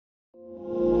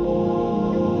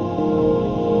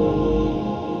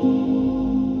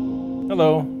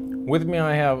Hello, with me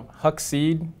I have Huck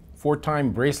Seed,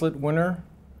 4-time bracelet winner,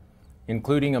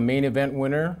 including a main event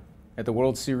winner at the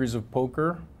World Series of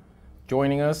Poker,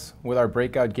 joining us with our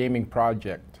Breakout Gaming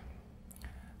project.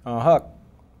 Huck,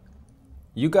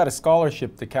 you got a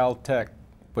scholarship to Caltech,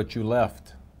 but you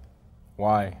left.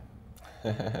 Why?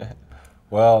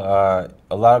 Well,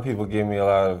 a lot of people gave me a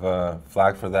lot of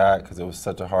flack for that because it was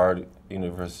such a hard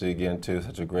university to get into,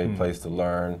 such a great place to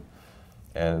learn.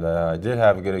 And I did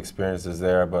have good experiences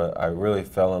there, but I really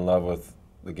fell in love with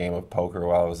the game of poker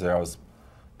while I was there. I was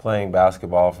playing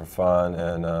basketball for fun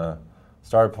and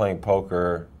started playing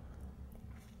poker,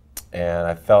 and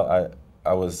I felt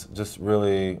I was just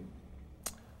really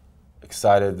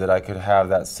excited that I could have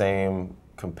that same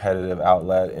competitive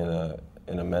outlet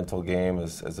in a mental game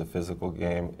as a physical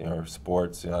game, or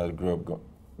sports. You know, I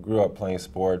grew up playing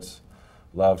sports,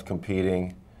 loved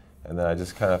competing, and then I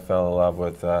just kind of fell in love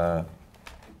with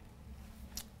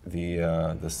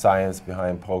the science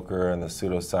behind poker and the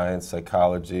pseudoscience,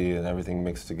 psychology, and everything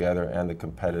mixed together, and the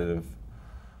competitive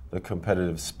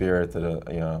spirit that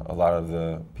you know, a lot of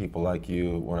the people like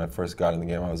you. When I first got in the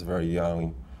game, I was very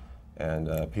young, and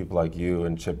people like you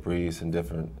and Chip Reese and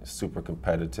different super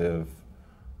competitive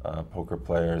poker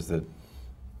players that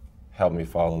helped me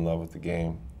fall in love with the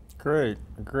game. Great,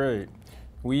 great.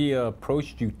 We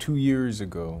approached you 2 years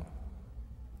ago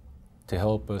to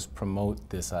help us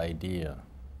promote this idea.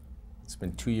 It's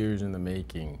been 2 years in the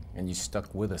making, and you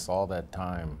stuck with us all that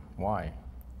time. Why?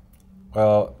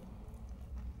 Well,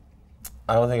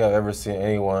 I don't think I've ever seen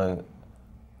anyone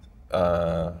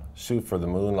shoot for the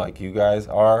moon like you guys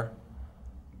are.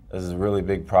 This is a really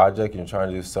big project. You're trying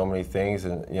to do so many things,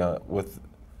 and you know, with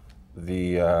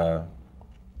the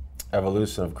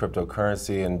evolution of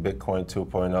cryptocurrency and Bitcoin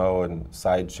 2.0 and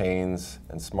side chains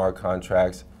and smart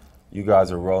contracts, you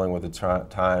guys are rolling with the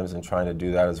times and trying to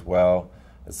do that as well.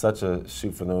 It's such a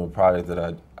shoot for the moon project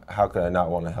that how could I not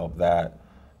want to help that?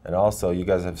 And also, you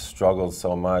guys have struggled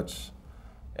so much,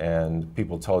 and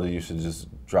people told you should just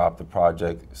drop the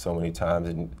project so many times,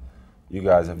 and you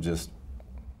guys have just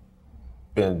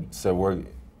said we're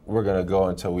going to go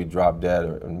until we drop dead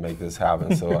and make this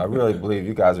happen. So I really believe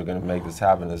you guys are going to make this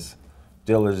happen. As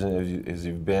diligent as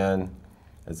you've been,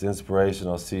 it's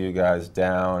inspirational to see you guys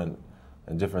down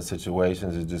in different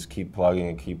situations and just keep plugging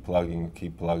and keep plugging and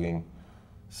keep plugging.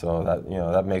 So that, you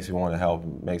know, that makes me want to help.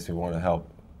 Makes me want to help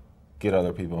get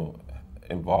other people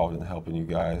involved in helping you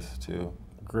guys too.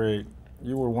 Great.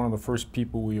 You were one of the first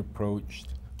people we approached.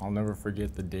 I'll never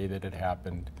forget the day that it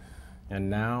happened. And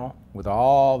now, with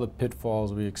all the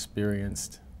pitfalls we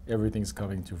experienced, everything's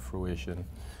coming to fruition.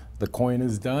 The coin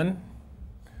is done.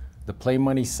 The Play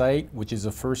Money site, which is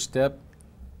the first step,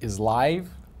 is live.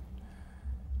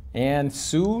 And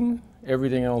soon,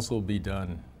 everything else will be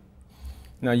done.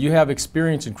 Now, you have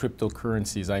experience in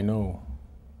cryptocurrencies, I know.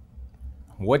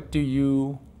 What do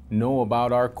you know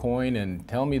about our coin, and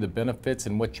tell me the benefits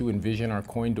and what you envision our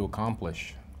coin to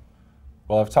accomplish?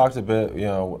 Well, I've talked a bit, you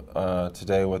know,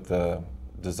 today with the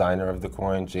designer of the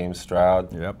coin, James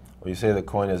Stroud. Yep. When you say the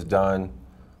coin is done,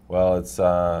 well, it's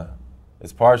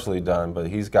partially done, but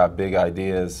he's got big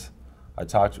ideas. I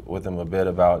talked with him a bit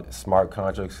about smart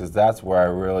contracts because that's where I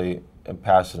really am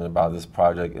passionate about this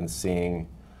project, and seeing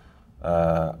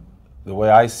the way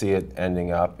I see it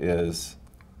ending up is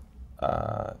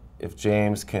if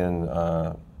James can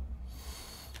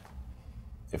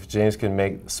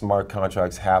make smart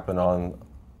contracts happen on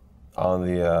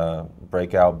the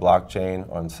Breakout blockchain,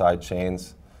 on side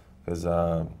chains, because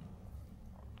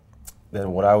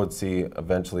then what I would see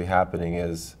eventually happening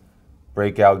is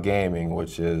Breakout Gaming,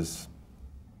 which is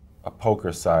a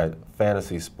poker site,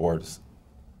 fantasy sports,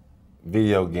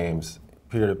 video games,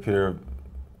 peer-to-peer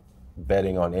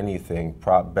betting on anything,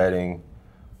 prop betting,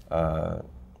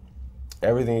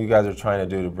 everything you guys are trying to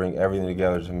do to bring everything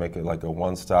together to make it like a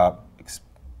one-stop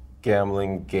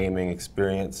gambling, gaming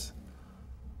experience,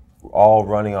 all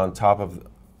running on top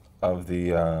of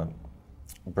the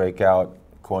Breakout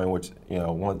coin, which, you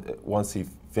know, once he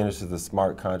finishes the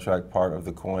smart contract part of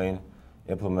the coin,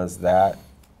 implements that,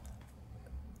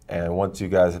 and once you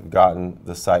guys have gotten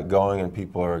the site going and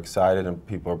people are excited and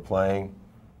people are playing,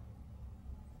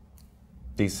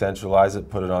 decentralize it,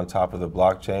 put it on top of the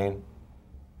blockchain,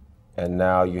 and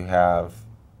now you have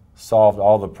solved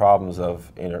all the problems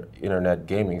of internet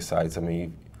gaming sites. I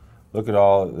mean, look at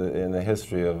in the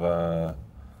history of,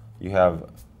 you have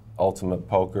Ultimate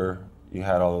Poker, you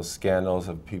had all those scandals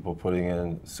of people putting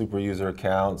in super user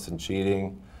accounts and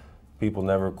cheating. People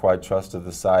never quite trusted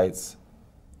the sites.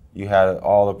 You had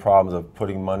all the problems of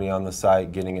putting money on the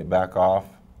site, getting it back off.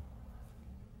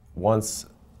 Once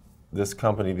this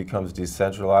company becomes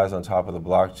decentralized on top of the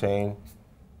blockchain,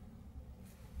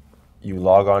 you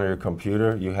log onto your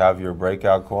computer, you have your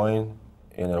Breakout coin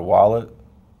in a wallet,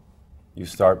 you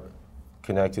start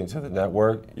connecting to the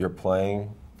network, you're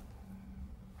playing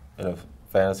in a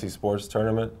fantasy sports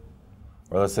tournament,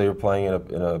 or let's say you're playing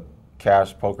in a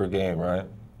cash poker game, right?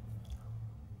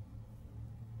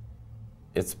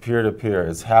 It's peer-to-peer.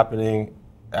 It's happening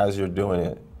as you're doing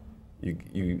it.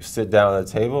 You sit down at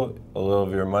the table, a little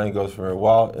of your money goes from your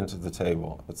wallet into the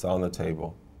table. It's on the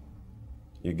table.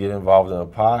 You get involved in a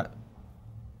pot,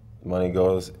 money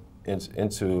goes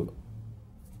into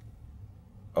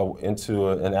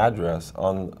an address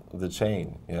on the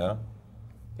chain, yeah?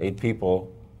 8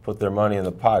 people put their money in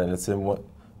the pot, and it's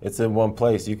in one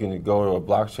place. You can go to a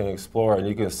blockchain explorer and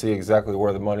you can see exactly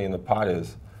where the money in the pot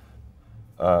is.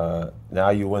 Now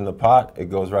you win the pot, it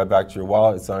goes right back to your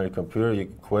wallet, it's on your computer, you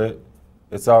can quit.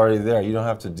 It's already there. You don't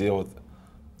have to deal with it.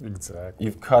 Exactly.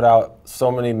 You've cut out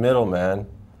so many middlemen,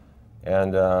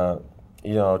 and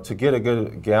you know, to get a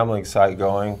good gambling site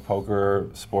going, poker,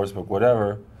 sportsbook,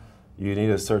 whatever, you need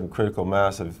a certain critical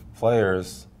mass of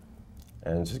players,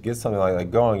 and to get something like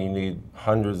that going, you need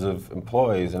hundreds of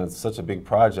employees, and it's such a big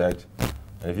project.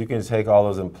 And if you can take all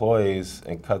those employees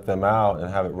and cut them out and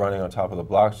have it running on top of the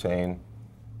blockchain,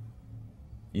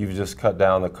 you've just cut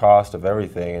down the cost of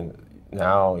everything. And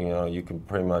now, you know, you can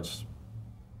pretty much,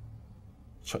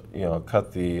 you know,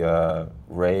 cut the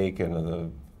rake and the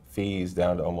fees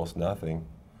down to almost nothing.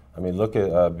 I mean, look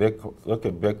at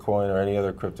Bitcoin or any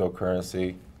other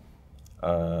cryptocurrency.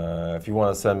 If you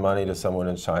want to send money to someone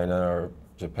in China or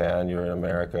Japan, you're in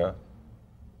America,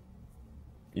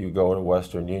 you go to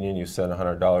Western Union, you send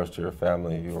 $100 to your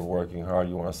family. You were working hard,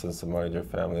 you want to send some money to your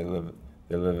family,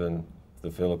 they live in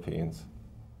the Philippines.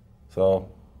 So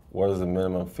what is the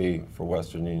minimum fee for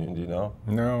Western Union, do you know?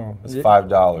 No. It's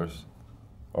 $5.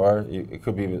 Or it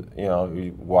could be, you know,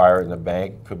 you wire it in a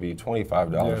bank, it could be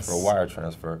 $25 Yes. for a wire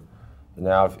transfer.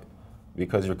 Now,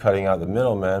 because you're cutting out the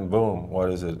middleman, boom,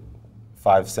 what is it,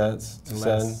 5 cents to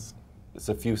send? It's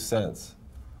a few cents.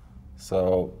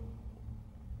 So,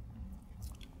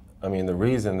 I mean, the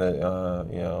reason that,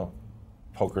 you know,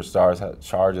 PokerStars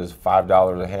charges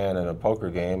 $5 a hand in a poker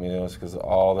game, you know, is because of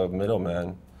all the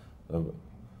middlemen. You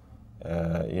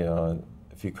know,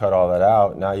 if you cut all that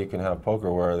out, now you can have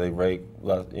poker where they rake,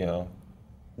 you know,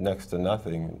 next to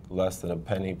nothing, less than a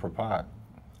penny per pot.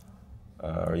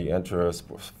 Or you enter a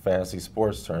fantasy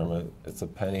sports tournament, it's a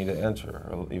penny to enter,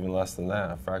 or even less than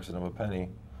that, a fraction of a penny.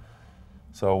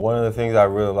 So one of the things I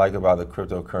really like about the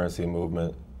cryptocurrency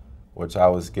movement, which I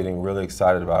was getting really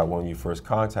excited about when you first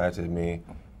contacted me,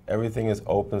 everything is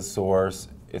open source,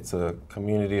 it's a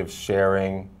community of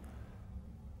sharing.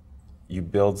 You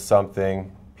build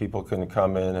something, people can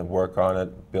come in and work on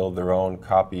it, build their own,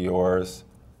 copy yours,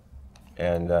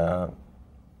 and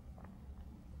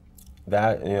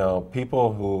that, you know,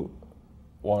 people who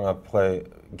want to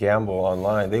gamble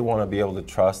online, they want to be able to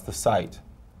trust the site.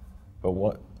 But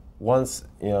once,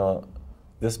 you know,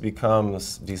 this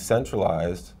becomes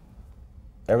decentralized,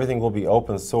 everything will be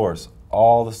open source.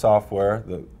 All the software,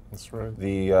 That's right.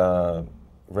 the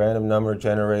random number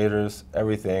generators,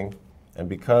 everything. And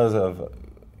because of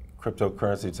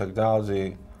cryptocurrency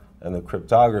technology and the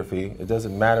cryptography, it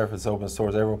doesn't matter if it's open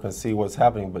source, everyone can see what's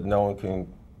happening, but no one can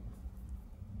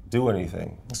do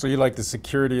anything. So you like the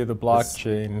security of the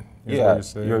blockchain, is Yeah, what you're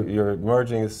saying? you're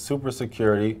merging super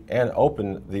security and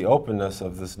the openness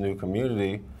of this new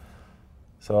community.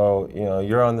 So, you know,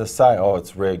 you're on this site, oh,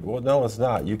 it's rigged. Well, no, it's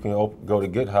not. You can go to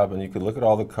GitHub and you can look at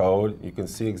all the code, you can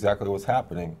see exactly what's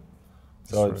happening.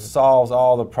 So it solves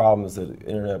all the problems that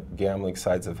internet gambling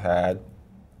sites have had.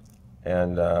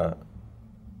 And,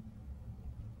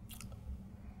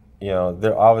 you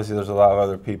know, obviously there's a lot of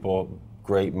other people,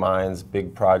 great minds,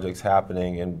 big projects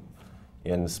happening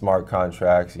in smart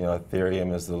contracts. You know,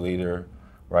 Ethereum is the leader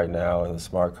right now in the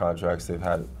smart contracts. They've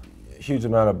had a huge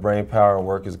amount of brain power and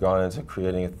work has gone into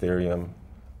creating Ethereum.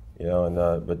 You know, and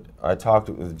but I talked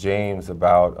with James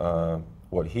about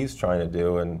what he's trying to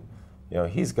do, and you know,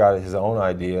 he's got his own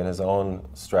idea and his own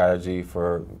strategy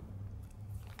for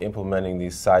implementing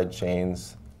these side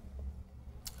chains.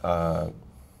 You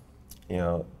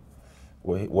know,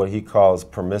 what he calls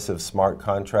permissive smart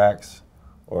contracts,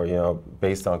 or you know,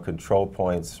 based on control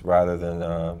points rather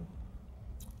than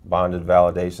bonded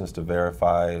validations to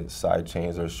verify side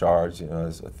chains or shards, you know,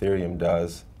 as Ethereum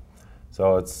does.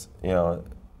 So it's, you know,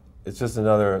 it's just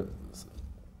another,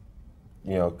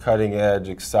 you know, cutting edge,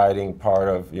 exciting part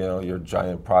of, you know, your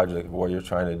giant project of what you're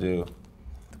trying to do.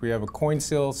 We have a coin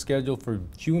sale scheduled for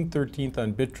June 13th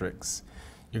on Bittrex.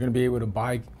 You're going to be able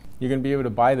to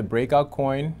buy the Breakout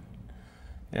coin,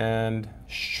 And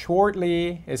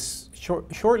shortly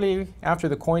after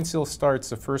the coin sale starts,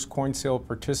 the first coin sale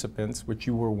participants, which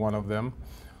you were one of them,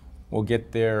 will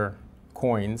get their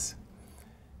coins.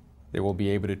 They will be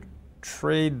able to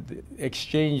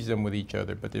exchange them with each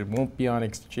other, but they won't be on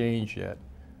exchange yet.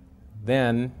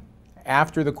 Then,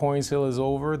 after the coin sale is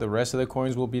over, the rest of the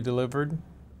coins will be delivered.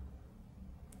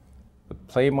 The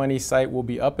Play Money site will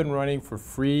be up and running for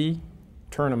free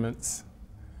tournaments,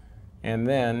 and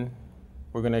then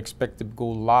we're going to expect to go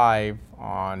live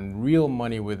on real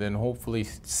money within hopefully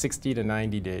 60 to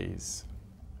 90 days.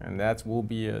 And that will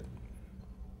be it.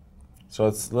 So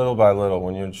it's little by little.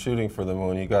 When you're shooting for the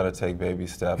moon, you got to take baby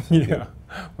steps. Yeah,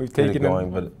 we've taken it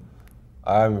going. But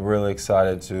I'm really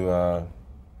excited to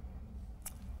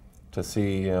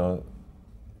see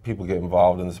people get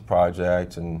involved in this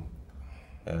project, and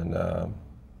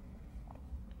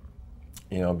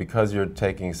because you're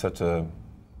taking such a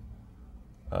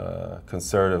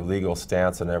conservative legal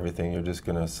stance on everything, you're just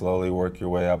going to slowly work your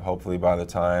way up. Hopefully by the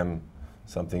time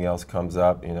something else comes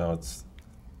up, it's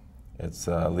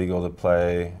legal to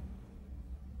play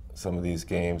some of these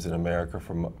games in America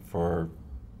for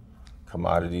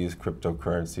commodities,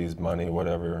 cryptocurrencies, money,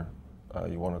 whatever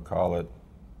you want to call it.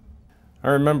 I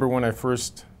remember when I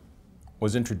first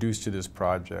was introduced to this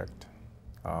project,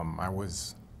 I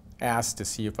was asked to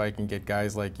see if I can get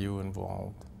guys like you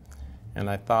involved. And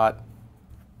I thought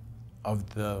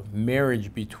of the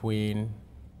marriage between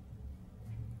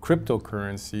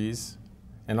cryptocurrencies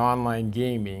and online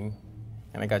gaming,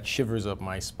 and I got shivers up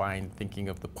my spine thinking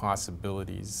of the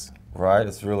possibilities. Right,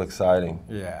 it's real exciting.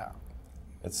 Yeah.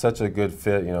 It's such a good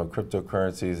fit,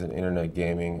 cryptocurrencies and internet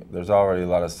gaming. There's already a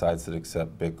lot of sites that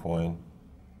accept Bitcoin.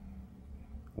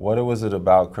 What was it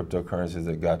about cryptocurrencies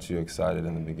that got you excited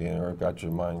in the beginning, or got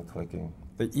your mind clicking?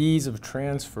 The ease of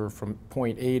transfer from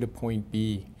point A to point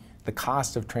B, the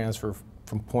cost of transfer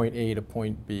from point A to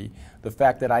point B, the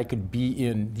fact that I could be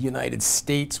in the United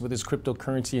States with this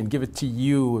cryptocurrency and give it to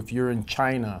you if you're in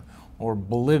China or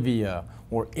Bolivia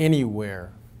or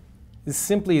anywhere. It's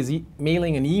simply as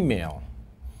mailing an email.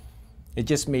 It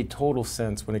just made total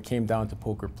sense when it came down to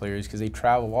poker players, because they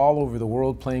travel all over the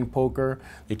world playing poker.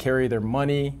 They carry their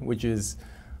money, which is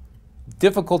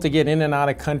difficult to get in and out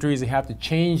of countries. They have to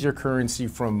change their currency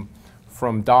from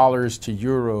dollars to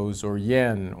euros or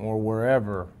yen or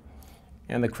wherever.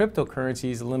 And the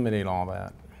cryptocurrencies eliminate all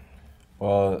that.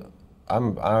 Well,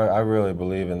 I really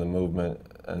believe in the movement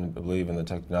and believe in the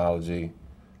technology.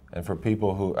 And for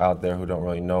people out there who don't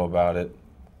really know about it,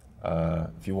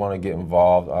 if you want to get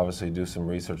involved, obviously do some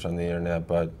research on the internet,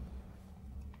 but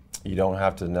you don't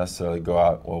have to necessarily go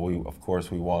out. Well, of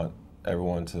course we want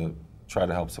everyone to try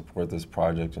to help support this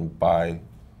project and buy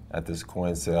at this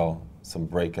coin sale some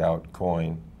Breakout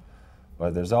coin.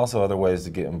 But there's also other ways to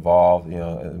get involved.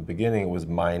 In the beginning it was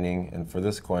mining, and for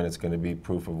this coin it's going to be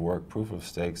proof of work, proof of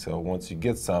stake. So once you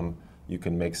get some, you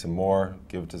can make some more,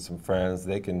 give it to some friends,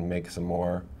 they can make some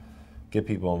more, get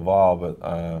people involved.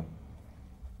 But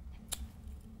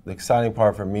the exciting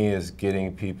part for me is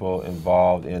getting people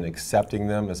involved in accepting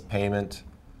them as payment.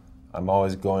 I'm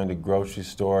always going to grocery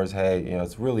stores. Hey,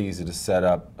 it's really easy to set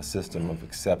up a system of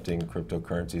accepting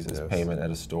cryptocurrencies as payment at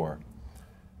a store.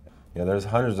 There's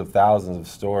hundreds of thousands of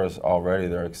stores already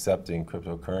that are accepting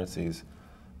cryptocurrencies.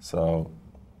 So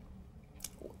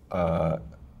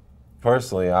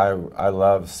personally, I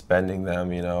love spending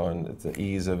them, and it's the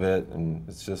ease of it, and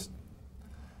it's just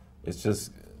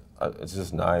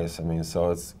nice. I mean,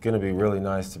 so it's going to be really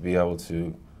nice to be able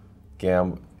to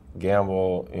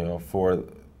gamble,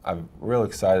 I'm real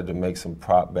excited to make some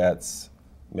prop bets,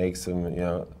 make some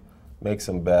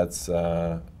bets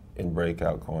in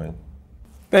Breakout coin.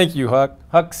 Thank you, Huck.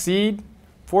 Huck Seed,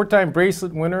 4-time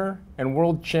bracelet winner and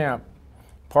world champ,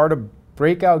 part of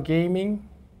Breakout Gaming.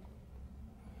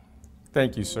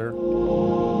 Thank you, sir.